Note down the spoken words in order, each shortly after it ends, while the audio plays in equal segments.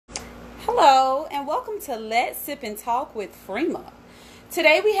Hello, and welcome to Let's Sip and Talk with Freema.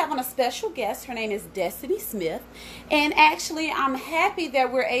 Today we have on a special guest. Her name is Destiny Smith, and actually I'm happy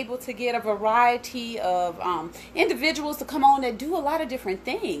that we're able to get a variety of individuals to come on that do a lot of different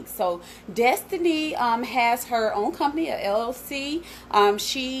things. So Destiny has her own company, a LLC.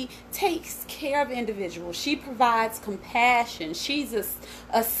 She takes care of individuals. She provides compassion. She's an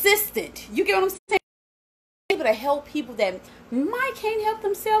assistant. You get what I'm saying? Able to help people that might can't help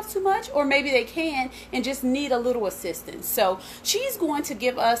themselves too much, or maybe they can and just need a little assistance. So she's going to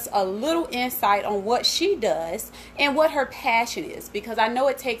give us a little insight on what she does and what her passion is, because I know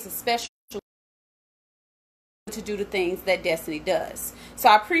it takes a special to do the things that Destiny does. So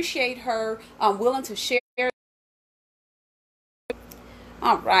I appreciate her willing to share.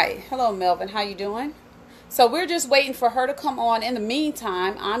 All right, hello Melvin, how you doing? So we're just waiting for her to come on. In the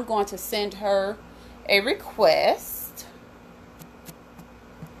meantime, I'm going to send her a request,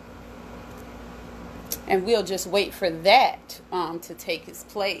 and we'll just wait for that to take its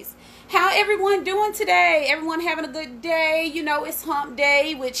place. How everyone doing today? Everyone having a good day? You know, it's hump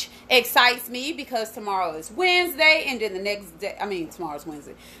day, which excites me because tomorrow is Wednesday, and then the next day, tomorrow's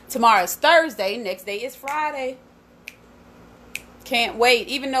Wednesday, tomorrow's Thursday, next day is Friday. Can't wait,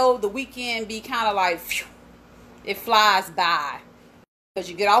 even though the weekend be kind of like, phew, it flies by. Because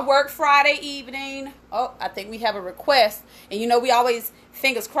you get off work Friday evening. Oh, I think we have a request. And you know we always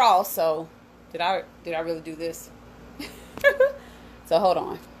fingers crossed. So did I really do this? So hold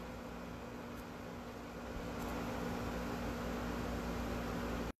on.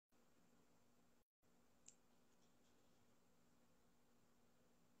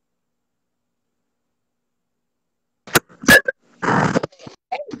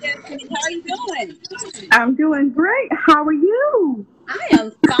 Hey, Destiny, how are you doing? I'm doing great. How are you? I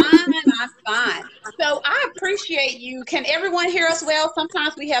am fine. I'm fine. So I appreciate you. Can everyone hear us well?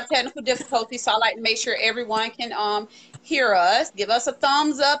 Sometimes we have technical difficulties, so I like to make sure everyone can hear us. Give us a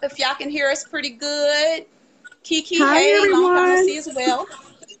thumbs up if y'all can hear us pretty good. Kiki, Hi, hey, long time no everyone. see as well.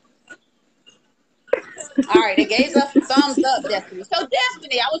 All right, it gave us a thumbs up, Destiny. So,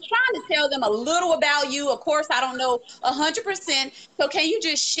 Destiny, I was trying to tell them a little about you. Of course, I don't know 100%. So, can you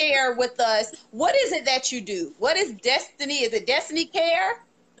just share with us, what is it that you do? What is Destiny? Is it Destiny Care?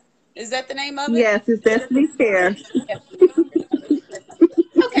 Is that the name of it? Yes, it's Destiny Care.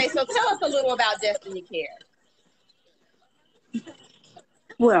 Okay, so tell us a little about Destiny Care.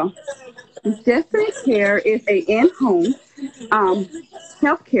 Well, Destiny Care is a in-home um,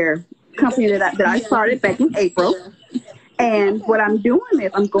 healthcare company that I started back in April. And what I'm doing is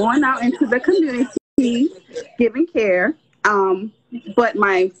I'm going out into the community, giving care. But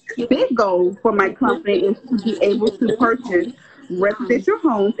my big goal for my company is to be able to purchase residential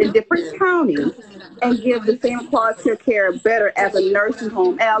homes in different counties and give the same quality of care better as a nursing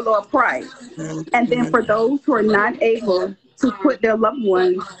home at a lower price. And then for those who are not able to put their loved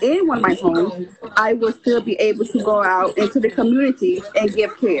ones in one of my homes, I will still be able to go out into the community and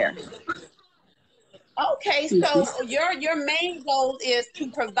give care. Okay, so your main goal is to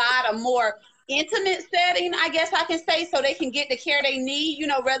provide a more intimate setting, I guess I can say, so they can get the care they need,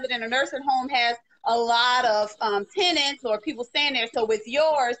 rather than a nursing home has a lot of tenants or people staying there. So with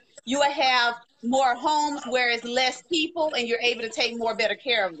yours, you will have more homes where it's less people and you're able to take more better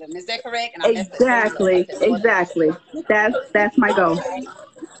care of them. Is that correct? And I messed that totally up. I Exactly, said more. exactly. That's my goal. Okay.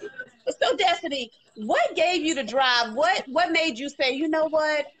 So Destiny, what gave you the drive? What made you say, you know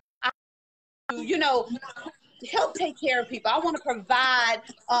what? You know, help take care of people. I want to provide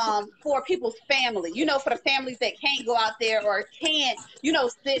for people's family, for the families that can't go out there or can't,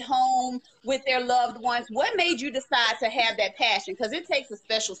 sit home with their loved ones. What made you decide to have that passion? Because it takes a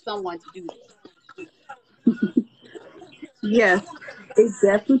special someone to do this. Yes, it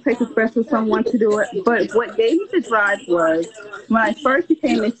definitely takes a special someone to do it. But what gave me the drive was when I first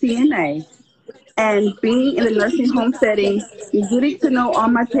became a CNA and being in a nursing home setting, getting to know all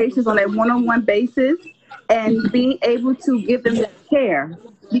my patients on a one-on-one basis and being able to give them the care.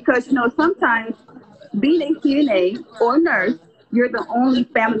 Because, sometimes being a CNA or nurse, you're the only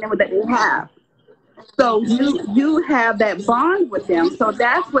family member that they have. So you have that bond with them. So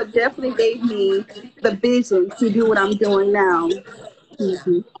that's what definitely gave me the vision to do what I'm doing now.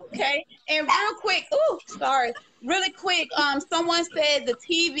 Hmm. Okay. And real quick, oh, sorry. Really quick, someone said the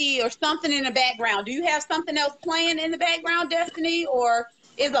TV or something in the background. Do you have something else playing in the background, Destiny? Or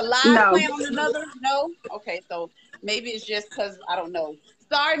is a live No. playing on another? No? Okay, so maybe it's just because I don't know.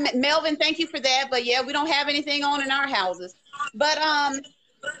 Sorry, Melvin, thank you for that. But yeah, we don't have anything on in our houses. But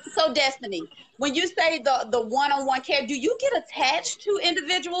so Destiny, when you say the one-on-one care, do you get attached to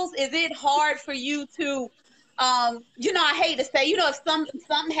individuals? Is it hard for you to I hate to say, if something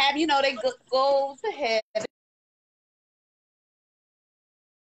happen, they go to heaven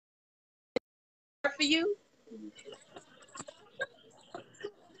for you.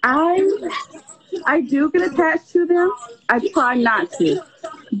 I do get attached to them. I try not to.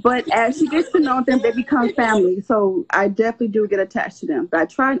 But as you get to know them, they become family. So I definitely do get attached to them. But I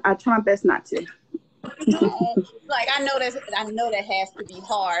try my best not to. Oh, like I know that has to be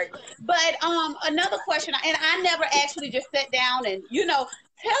hard. But another question, and I never actually just sat down and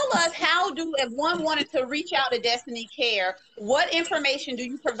tell us how do if one wanted to reach out to Destiny Care, what information do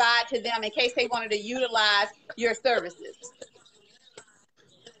you provide to them in case they wanted to utilize your services?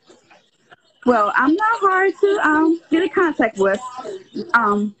 Well, I'm not hard to get in contact with.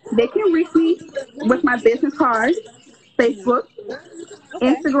 They can reach me with my business card, Facebook, Okay.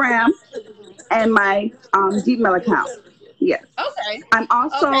 Instagram, and my Gmail account. Yes. Okay. I'm Okay.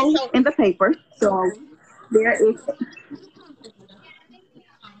 also So in the paper, so there is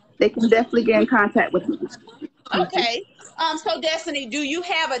they can definitely get in contact with me. okay. So Destiny, do you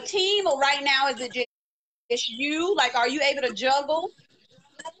have a team, or right now is it just you? Like, are you able to juggle?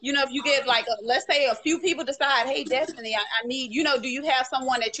 If you get like, let's say a few people decide, hey, Destiny, I need, do you have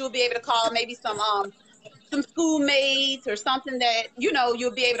someone that you'll be able to call, maybe some schoolmates or something that,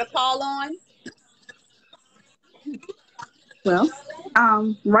 you'll be able to call on? Well,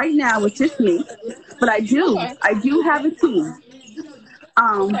 right now it's just me, but Okay. I do have a team.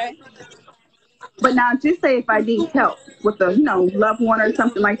 Um, Okay. but now just say if I need help with a loved one or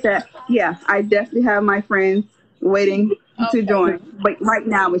something like that, yeah, I definitely have my friends waiting to Okay. join. But right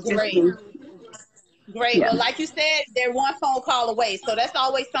now it's just Great. me. Great. Yeah, Well, like you said, they're one phone call away. So that's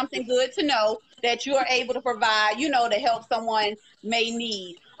always something good to know that you are able to provide, to help someone may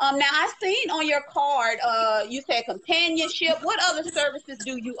need. Now I seen on your card, you said companionship. What other services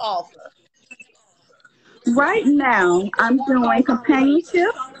do you offer? right now I'm doing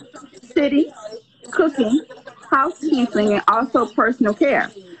companionship, sitting, cooking, housekeeping, and also personal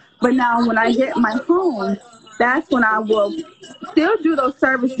care. But now, when I get my home, that's when I will still do those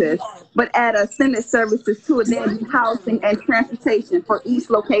services, but add ascended services to it, then housing and transportation for each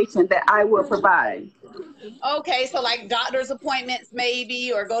location that I will provide. Okay, so like doctor's appointments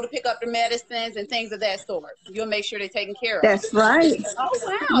maybe, or go to pick up the medicines and things of that sort. You'll make sure they're taken care of. That's right. Oh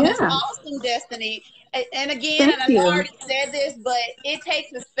wow, that's Yeah. awesome, Destiny. And again, and Thank I know I you. already said this, but it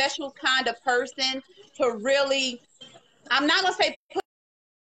takes a special kind of person to really, I'm not gonna say,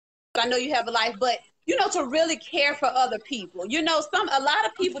 I know you have a life, but to really care for other people. A lot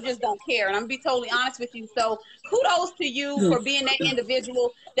of people just don't care, and I'm gonna be totally honest with you. So kudos to you Yes. for being that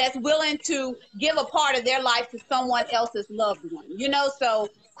individual that's willing to give a part of their life to someone else's loved one. So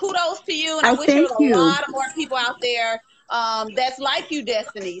kudos to you, and I I wish there was thank a you. lot of more people out there that's like you,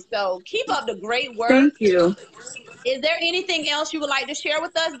 Destiny. So keep up the great work. Thank you. Is there anything else you would like to share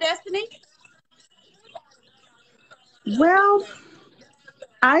with us, Destiny? Well,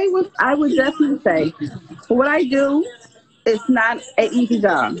 I would definitely say what I do is not an easy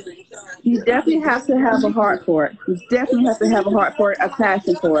job. You definitely have to have a heart for it. You definitely have to have a heart for it, a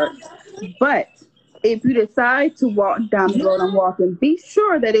passion for it. But if you decide to walk down the road I'm walking, be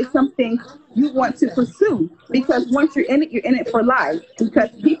sure that it's something you want to pursue. Because once you're in it for life. Because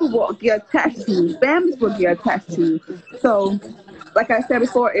people will get attached to you, families will get attached to you. So, like I said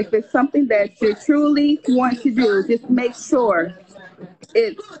before, if it's something that you truly want to do, just make sure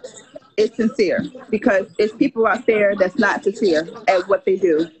it's it's sincere. Because it's people out there that's not sincere at what they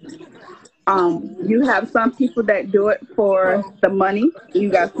do. You have some people that do it for the money. You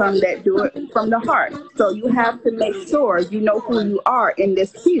got some that do it from the heart. So you have to make sure you know who you are in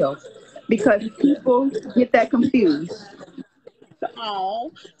this field because people get that confused.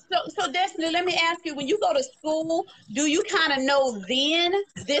 Oh, so Destiny, let me ask you, when you go to school, do you kind of know then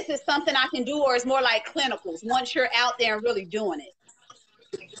this is something I can do, or it's more like clinicals once you're out there and really doing it?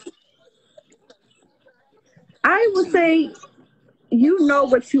 I would say you know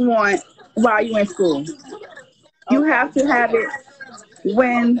what you want while you're in school. You Okay. have to have it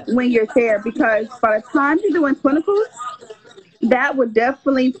when you're there because by the time you're doing clinicals, that would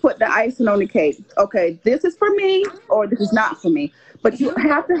definitely put the icing on the cake. Okay, this is for me or this is not for me. But you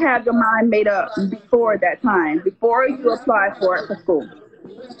have to have your mind made up before that time, before you apply for it for school.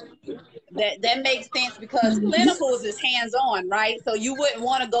 That makes sense because clinicals is hands on, right? So you wouldn't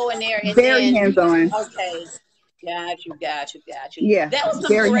want to go in there and Very then, hands on. okay, got you. Yeah, That was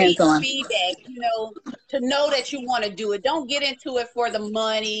some very great hands on. feedback, to know that you want to do it. Don't get into it for the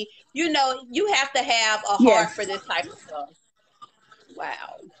money. You have to have a heart Yes, for this type of stuff.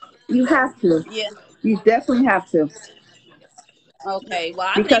 Wow. you have to. Yeah. You definitely have to. Okay. Well,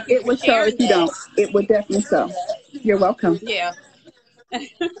 I because thank you it for would show sharing if you that. don't. It would definitely show. You're welcome. Yeah.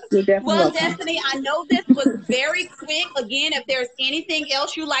 You're definitely Well, welcome. Destiny, I know this was very quick. Again, if there's anything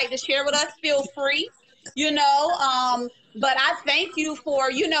else you'd like to share with us, feel free. You know, but I thank you for,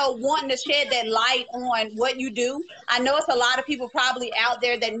 wanting to shed that light on what you do. I know it's a lot of people probably out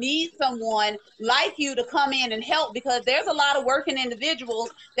there that need someone like you to come in and help, because there's a lot of working individuals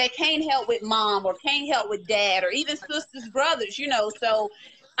that can't help with mom or can't help with dad or even sisters, brothers, so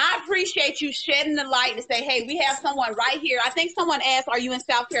I appreciate you shedding the light to say, hey, we have someone right here. I think someone asked, are you in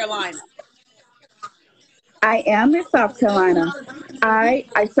South Carolina? I am in South Carolina. I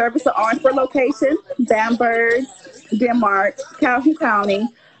service the Orangeburg location, Bamberg, Denmark, Calhoun County,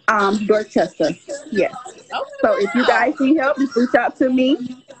 Dorchester. Yes. Oh, So if you wow. guys need help, just reach out to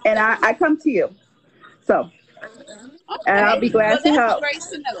me, and I come to you. So, and I'll Okay. be Well, glad to that's help. great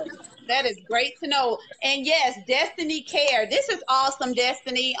to know. That is great to know. And yes, Destiny Care. This is awesome,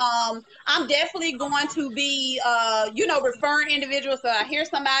 Destiny. I'm definitely going to be referring individuals. So I hear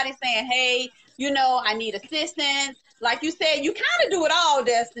somebody saying, hey, I need assistance. Like you said, you kind of do it all,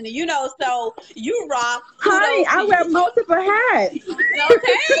 Destiny, so you rock. Honey, Kudos to I wear you. multiple hats.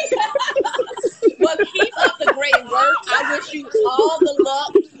 Okay. Well, keep up the great work. I wish you all the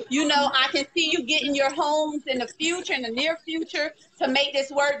luck. I can see you getting your homes in the future, in the near future, to make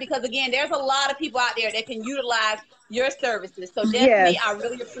this work, because again, there's a lot of people out there that can utilize your services. So Destiny, Yes, I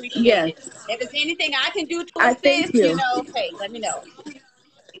really appreciate yes. it. If there's anything I can do to I thank assist, you. hey, let me know.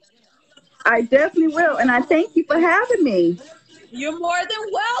 I definitely will, and I thank you for having me. You're more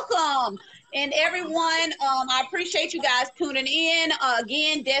than welcome. And everyone, I appreciate you guys tuning in.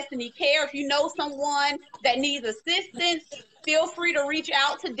 Again, Destiny Care. If you know someone that needs assistance, feel free to reach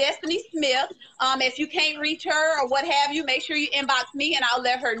out to Destiny Smith. If you can't reach her or what have you, make sure you inbox me and I'll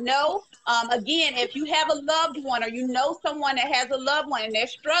let her know. Again, if you have a loved one or you know someone that has a loved one and they're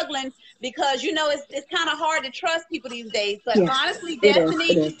struggling, because it's kind of hard to trust people these days. But Yes, honestly, it is. It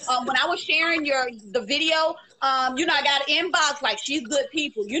Destiny, is. when I was sharing the video, I got an inbox like she's good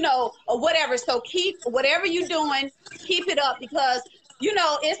people, or whatever. So keep whatever you're doing, keep it up, because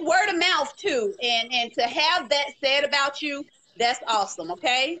it's word of mouth too. And to have that said about you, that's awesome.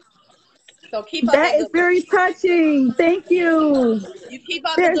 Okay. So keep up That that is good work. very touching. Thank you. You keep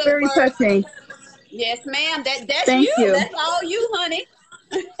up the That is good very work. touching. Yes, ma'am. That's Thank you. you. That's all you, honey.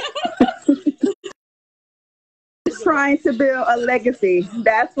 Just trying to build a legacy.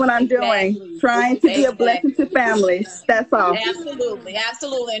 That's what I'm doing. Exactly. Trying to be a blessing to Exactly. families. That's all. Absolutely.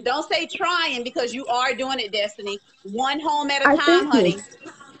 Absolutely. And don't say trying, because you are doing it, Destiny. One home at a I time, thank you. honey.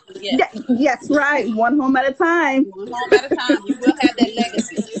 Yes. Yes, right. One home at a time. One home at a time. You will have that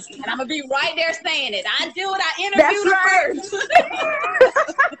legacy. And I'm going to be right there saying it. I do it. I That's interviewed right. her first.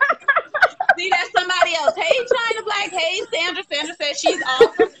 See, that's somebody else. Hey, China Black. Hey, Sandra. Sandra says she's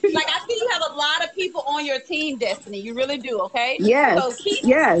awesome. Like, I see you have a lot of people on your team, Destiny. You really do, okay? So Yes,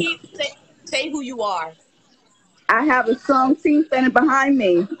 yes. say who you are. I have a strong team standing behind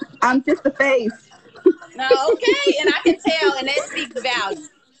me. I'm just the face. No, okay. And I can tell, and that speaks value.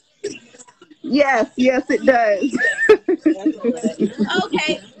 Yes, yes, it does. That's good.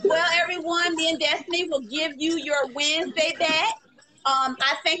 Okay. Well, everyone, me and Destiny will give you your Wednesday back.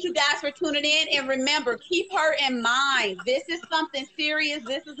 I thank you guys for tuning in. And remember, keep her in mind. This is something serious.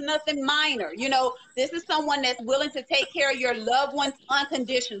 This is nothing minor. This is someone that's willing to take care of your loved ones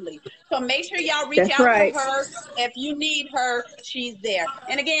unconditionally. So make sure y'all reach That's out to right. her. If you need her, she's there.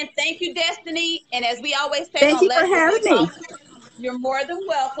 And again, thank you, Destiny. And as we always say Thank on you for Let's Sip and having me. Talk, you're more than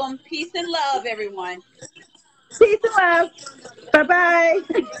welcome. Peace and love, everyone. Peace and love. Bye bye.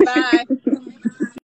 Bye.